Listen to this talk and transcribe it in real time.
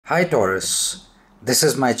Hi Taurus, this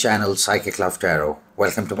is my channel Psychic Love Tarot.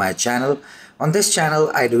 Welcome to my channel. On this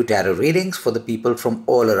channel I do tarot readings for the people from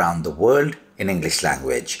all around the world in English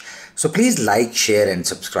language. So please like, share and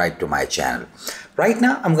subscribe to my channel. Right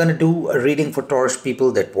now I'm going to do a reading for Taurus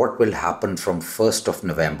people that what will happen from 1st of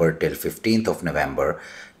November till 15th of November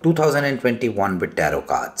 2021 with tarot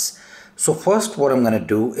cards. So first what I'm going to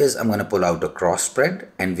do is I'm going to pull out a cross spread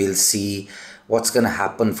and we'll see what's going to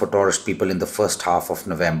happen for Taurus people in the first half of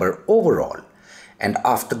November overall. And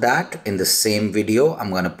after that, in the same video, I'm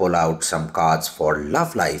going to pull out some cards for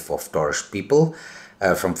love life of Taurus people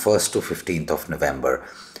from 1st to 15th of November.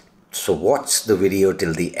 So watch the video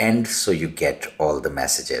till the end so you get all the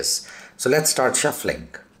messages. So let's start shuffling.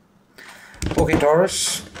 Okay,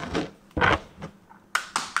 Taurus.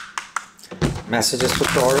 Messages for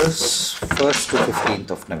Taurus, 1st to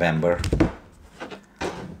 15th of November.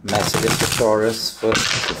 Messages for Taurus, 1st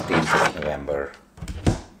to 15th of November.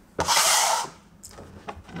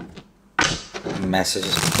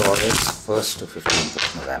 Messages for Taurus, 1st to 15th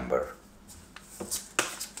of November.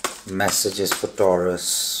 Messages for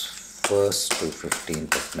Taurus, 1st to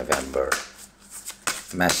 15th of November.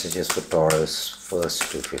 Messages for Taurus, 1st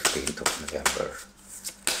to 15th of November.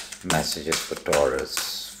 Messages for Taurus,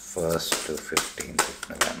 1st to 15th of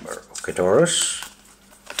November. Okay, Taurus.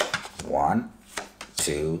 1,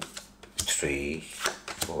 2, 3,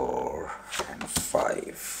 4, and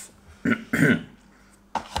 5.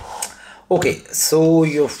 Okay, so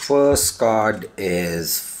your first card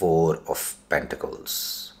is 4 of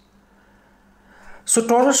Pentacles. So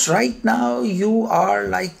Taurus, right now you are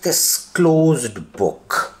like this closed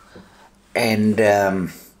book, and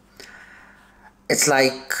it's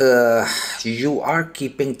like you are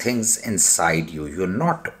keeping things inside you. You're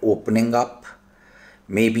not opening up.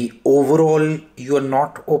 Maybe overall you're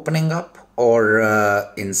not opening up, or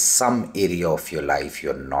in some area of your life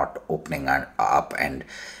you're not opening up and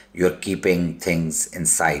you're keeping things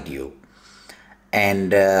inside you.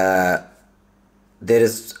 And there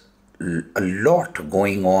is a lot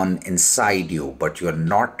going on inside you, but you're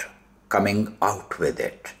not coming out with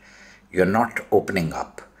it. You're not opening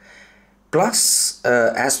up. Plus,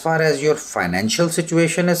 as far as your financial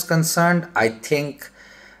situation is concerned, I think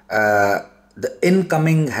the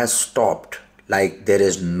incoming has stopped. Like there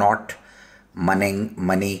is not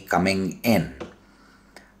money coming in.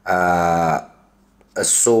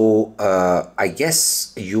 So I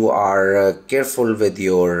guess you are careful with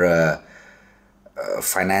your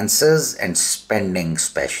finances and spending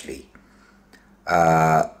especially.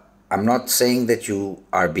 I'm not saying that you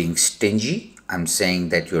are being stingy. I'm saying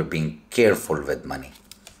that you're being careful with money.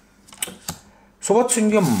 So what's in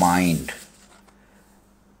your mind?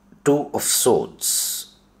 2 of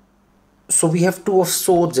Swords. So we have 2 of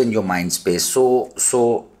Swords in your mind space.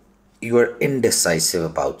 So you are indecisive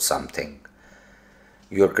about something.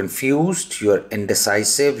 You're confused, you're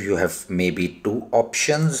indecisive, you have maybe 2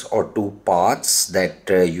 options or 2 paths that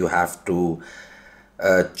you have to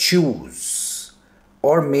choose.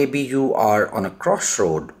 Or maybe you are on a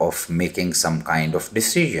crossroad of making some kind of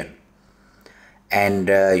decision. And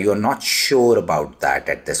you're not sure about that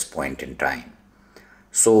at this point in time.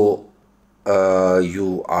 So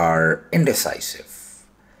you are indecisive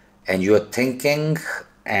and you're thinking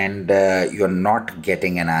and you're not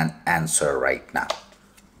getting an answer right now.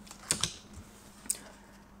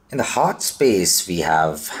 In the heart space, we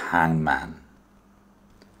have Hangman.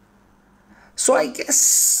 So I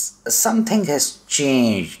guess something has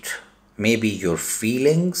changed. Maybe your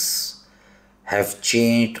feelings have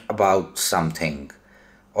changed about something,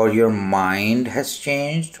 or your mind has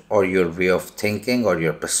changed, or your way of thinking, or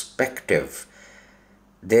your perspective.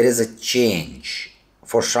 There is a change.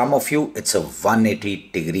 For some of you, it's a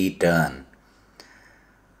 180-degree turn.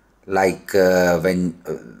 Like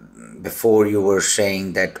before you were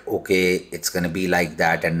saying that, okay, it's going to be like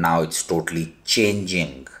that, and now it's totally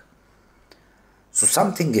changing. So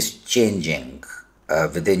something is changing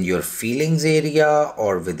within your feelings area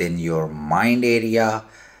or within your mind area.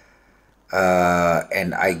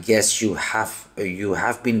 And I guess you have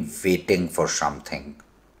been waiting for something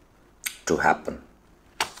to happen.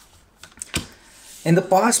 In the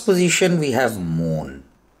past position, we have Moon.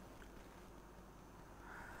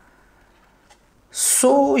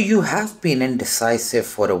 So you have been indecisive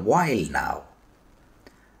for a while now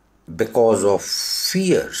because of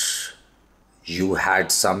fears. You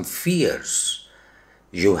had some fears.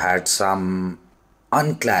 You had some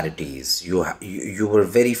unclarities. You were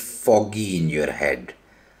very foggy in your head,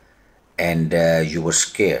 and you were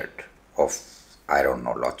scared of, I don't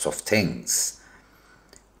know, lots of things,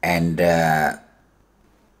 and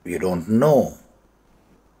you don't know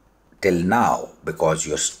till now because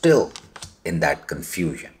you're still in that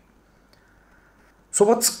confusion. So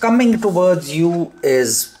what's coming towards you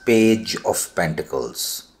is Page of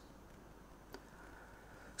Pentacles.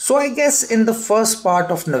 So I guess in the first part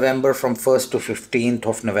of November, from 1st to 15th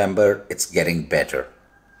of November, it's getting better.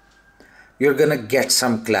 You're going to get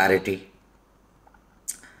some clarity.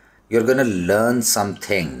 You're going to learn some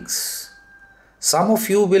things. Some of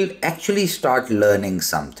you will actually start learning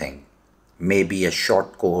something. Maybe a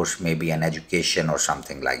short course, maybe an education or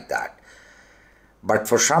something like that. But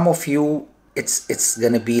for some of you, it's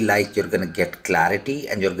going to be like you're going to get clarity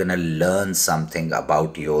and you're going to learn something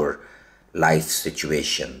about your life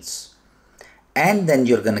situations. And then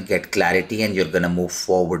you're going to get clarity and you're going to move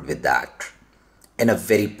forward with that in a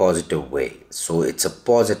very positive way. So it's a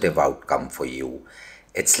positive outcome for you.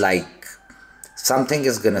 It's like something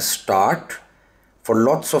is going to start. For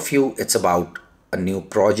lots of you, it's about a new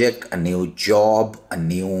project, a new job, a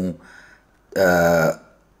new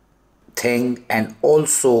thing. And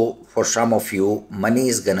also for some of you, money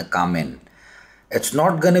is going to come in. It's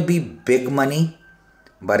not going to be big money,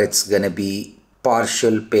 but it's going to be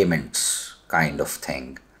partial payments kind of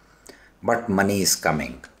thing. But money is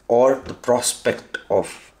coming, or the prospect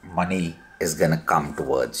of money is going to come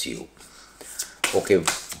towards you. Okay,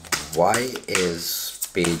 why is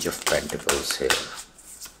Page of Pentacles here?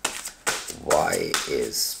 Why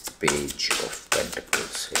is Page of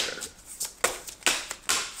Pentacles here?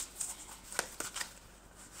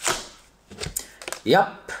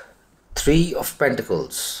 Yup, Three of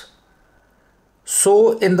Pentacles.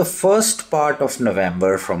 So in the first part of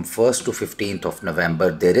November, from 1st to 15th of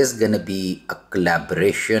November, there is going to be a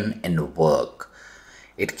collaboration in work.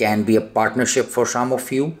 It can be a partnership for some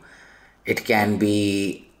of you. It can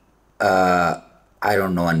be, I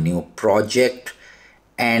don't know, a new project.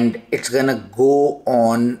 And it's going to go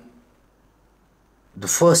on the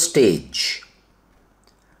first stage,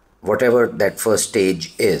 whatever that first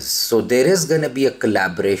stage is. So there is going to be a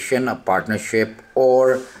collaboration, a partnership,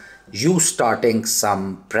 or you starting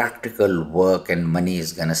some practical work and money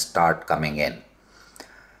is going to start coming in.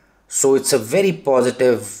 So it's a very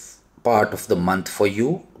positive part of the month for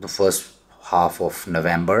you, the first half of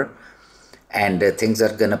November. And things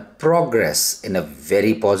are going to progress in a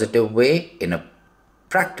very positive way, in a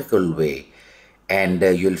practical way. And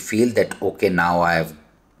you'll feel that, okay, now I've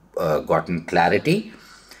gotten clarity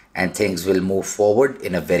and things will move forward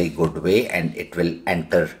in a very good way and it will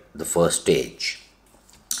enter the first stage.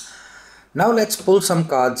 Now let's pull some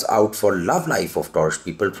cards out for love life of Taurus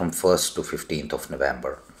people from 1st to 15th of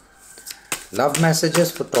November. Love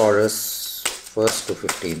messages for Taurus, 1st to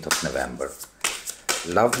 15th of November.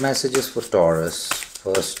 Love messages for Taurus,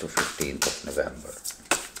 1st to 15th of November.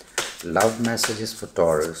 Love messages for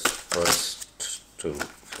Taurus, 1st to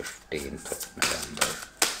 15th of November.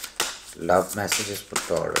 Love messages for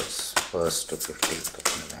Taurus, 1st to 15th of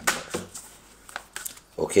November.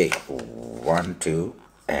 Okay, 1, 2,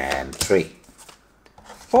 and 3.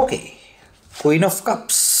 Okay, Queen of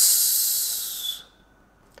Cups.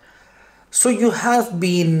 So you have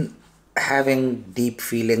been having deep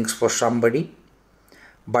feelings for somebody,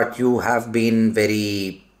 but you have been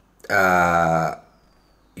very,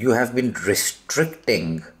 you have been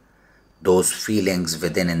restricting those feelings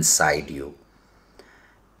within inside you.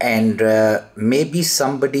 And maybe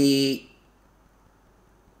somebody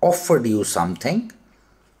offered you something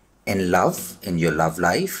in love, in your love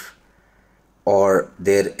life, or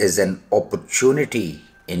there is an opportunity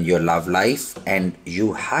in your love life and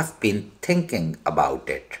you have been thinking about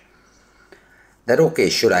it. That, okay,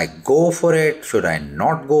 should I go for it? Should I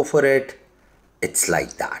not go for it? It's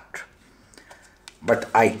like that. But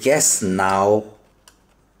I guess now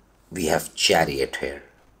we have Chariot here.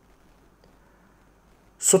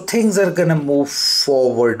 So things are going to move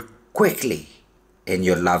forward quickly in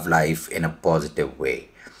your love life in a positive way.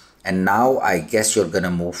 And now I guess you're going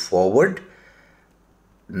to move forward,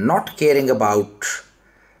 not caring about,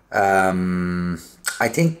 I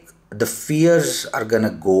think the fears are going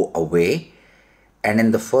to go away. And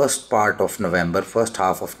in the first part of November, first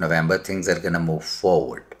half of November, things are going to move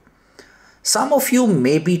forward. Some of you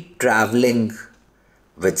may be traveling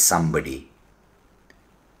with somebody.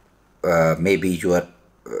 Maybe you are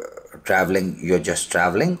traveling, you're just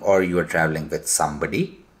traveling, or you are traveling with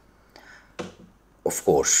somebody. Of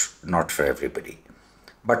course, not for everybody.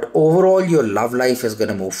 But overall, your love life is going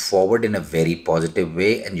to move forward in a very positive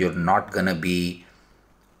way, and you're not going to be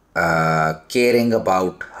caring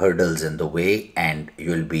about hurdles in the way, and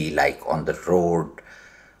you'll be like on the road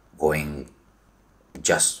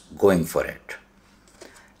just going for it.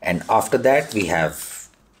 And after that, we have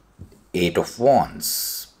 8 of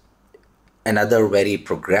Wands. another very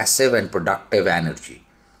progressive and productive energy.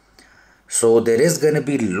 So there is going to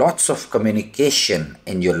be lots of communication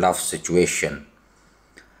in your love situation.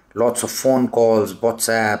 Lots of phone calls,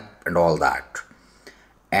 WhatsApp and all that.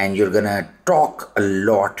 And you're going to talk a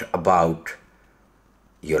lot about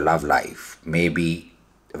your love life, maybe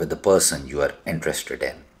with the person you are interested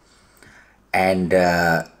in. And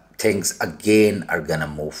things again are going to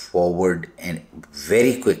move forward and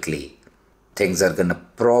very quickly. Things are going to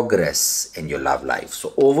progress in your love life.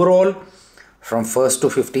 So overall, from 1st to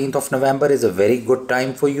 15th of November is a very good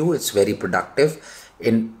time for you. It's very productive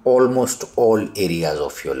in almost all areas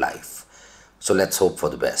of your life. So let's hope for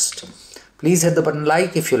the best. Please hit the button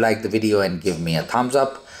like if you like the video and give me a thumbs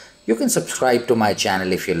up. You can subscribe to my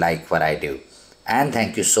channel if you like what I do. And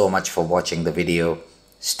thank you so much for watching the video.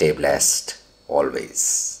 Stay blessed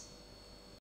always.